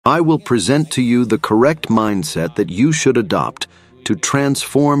I will present to you the correct mindset that you should adopt to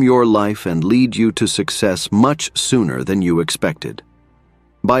transform your life and lead you to success much sooner than you expected.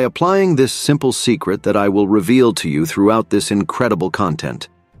 By applying this simple secret that I will reveal to you throughout this incredible content,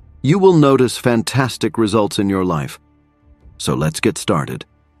 you will notice fantastic results in your life. So let's get started.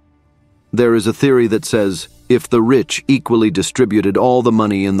 There is a theory that says, if the rich equally distributed all the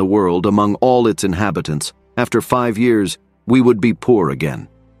money in the world among all its inhabitants, after 5 years, we would be poor again,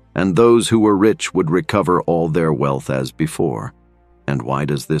 and those who were rich would recover all their wealth as before. And why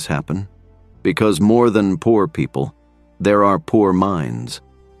does this happen? Because more than poor people, there are poor minds.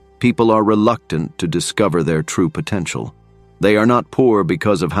 People are reluctant to discover their true potential. They are not poor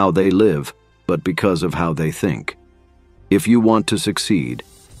because of how they live, but because of how they think. If you want to succeed,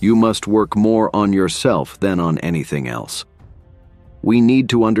 you must work more on yourself than on anything else. We need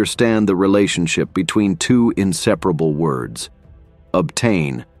to understand the relationship between two inseparable words: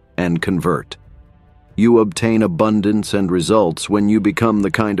 obtain and convert. You obtain abundance and results when you become the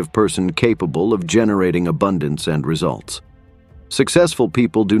kind of person capable of generating abundance and results. Successful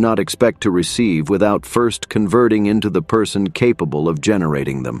people do not expect to receive without first converting into the person capable of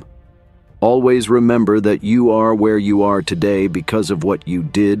generating them. Always remember that you are where you are today because of what you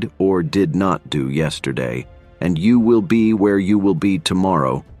did or did not do yesterday, and you will be where you will be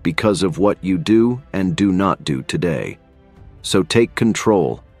tomorrow because of what you do and do not do today. So take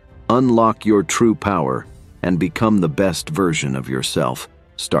control, unlock your true power, and become the best version of yourself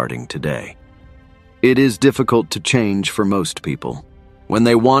starting today. It is difficult to change for most people. When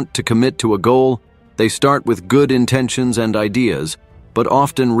they want to commit to a goal, they start with good intentions and ideas, but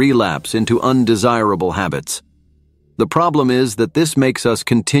often relapse into undesirable habits. The problem is that this makes us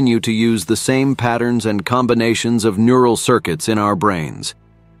continue to use the same patterns and combinations of neural circuits in our brains.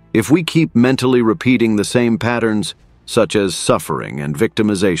 If we keep mentally repeating the same patterns, such as suffering and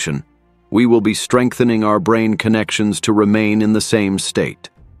victimization, we will be strengthening our brain connections to remain in the same state.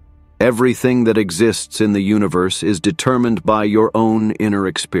 Everything that exists in the universe is determined by your own inner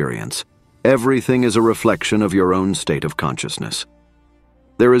experience. Everything is a reflection of your own state of consciousness.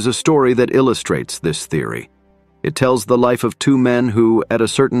 There is a story that illustrates this theory. It tells the life of two men who, at a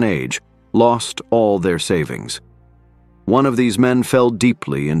certain age, lost all their savings. One of these men fell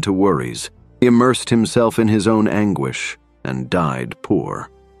deeply into worries, immersed himself in his own anguish, and died poor.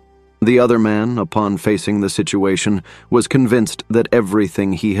 The other man, upon facing the situation, was convinced that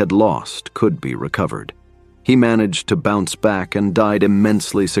everything he had lost could be recovered. He managed to bounce back and died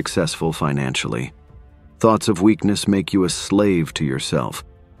immensely successful financially. Thoughts of weakness make you a slave to yourself,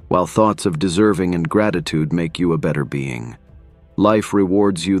 while thoughts of deserving and gratitude make you a better being. Life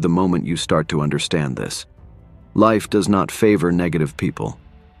rewards you the moment you start to understand this. Life does not favor negative people.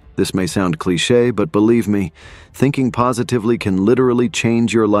 This may sound cliché, but believe me, thinking positively can literally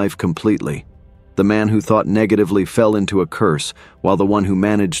change your life completely. The man who thought negatively fell into a curse, while the one who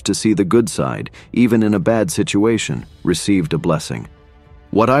managed to see the good side, even in a bad situation, received a blessing.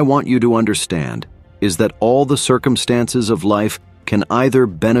 What I want you to understand is that all the circumstances of life can either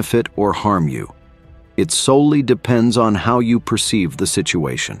benefit or harm you. It solely depends on how you perceive the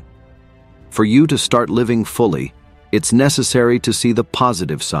situation. For you to start living fully, it's necessary to see the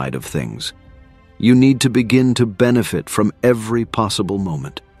positive side of things. You need to begin to benefit from every possible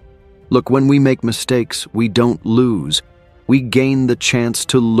moment. Look, when we make mistakes, we don't lose. We gain the chance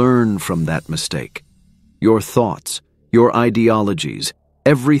to learn from that mistake. Your thoughts, your ideologies,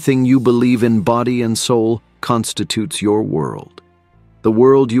 everything you believe in body and soul constitutes your world. The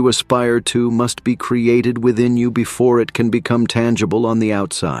world you aspire to must be created within you before it can become tangible on the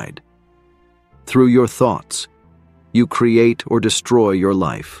outside. Through your thoughts, you create or destroy your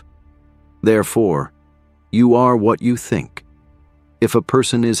life. Therefore, you are what you think. If a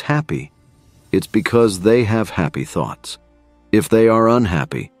person is happy, it's because they have happy thoughts. If they are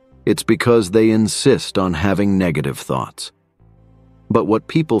unhappy, it's because they insist on having negative thoughts. But what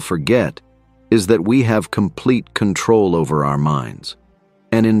people forget is that we have complete control over our minds.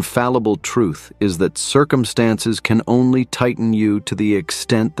 An infallible truth is that circumstances can only tighten you to the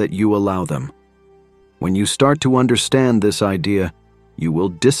extent that you allow them. When you start to understand this idea, you will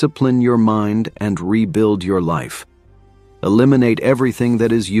discipline your mind and rebuild your life. Eliminate everything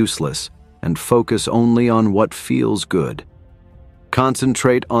that is useless and focus only on what feels good.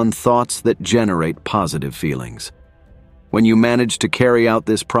 Concentrate on thoughts that generate positive feelings. When you manage to carry out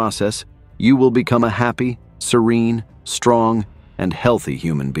this process, you will become a happy, serene, strong, and healthy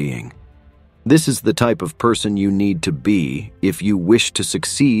human being. This is the type of person you need to be if you wish to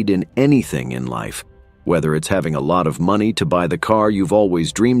succeed in anything in life, whether it's having a lot of money to buy the car you've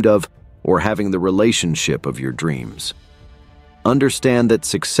always dreamed of or having the relationship of your dreams. Understand that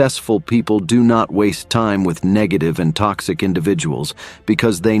successful people do not waste time with negative and toxic individuals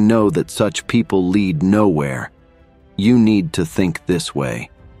because they know that such people lead nowhere. You need to think this way.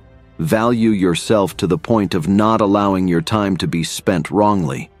 Value yourself to the point of not allowing your time to be spent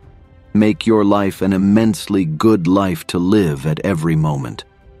wrongly. Make your life an immensely good life to live at every moment.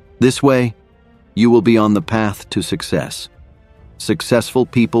 This way, you will be on the path to success. Successful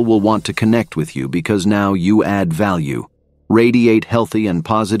people will want to connect with you because now you add value, radiate healthy and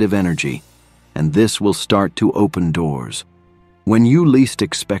positive energy, and this will start to open doors. When you least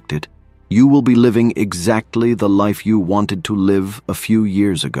expect it, you will be living exactly the life you wanted to live a few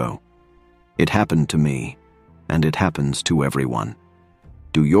years ago. It happened to me, and it happens to everyone.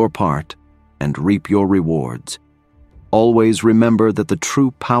 Do your part and reap your rewards. Always remember that the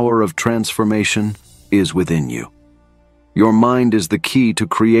true power of transformation is within you. Your mind is the key to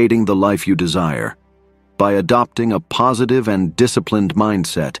creating the life you desire. By adopting a positive and disciplined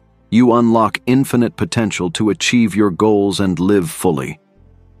mindset, you unlock infinite potential to achieve your goals and live fully.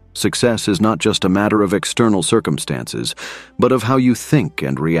 Success is not just a matter of external circumstances, but of how you think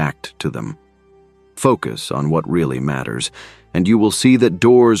and react to them. Focus on what really matters, and you will see that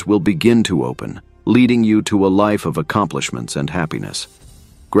doors will begin to open, leading you to a life of accomplishments and happiness.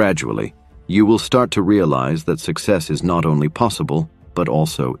 Gradually, you will start to realize that success is not only possible, but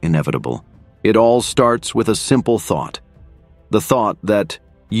also inevitable. It all starts with a simple thought. The thought that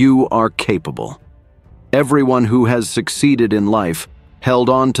you are capable. Everyone who has succeeded in life held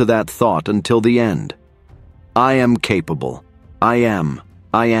on to that thought until the end. I am capable. I am.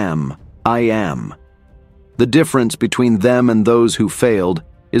 I am. I am. The difference between them and those who failed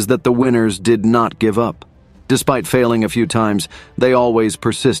is that the winners did not give up. Despite failing a few times, they always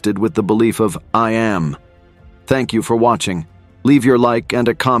persisted with the belief of I am. Thank you for watching. Leave your like and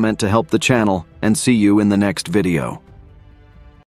a comment to help the channel, and see you in the next video.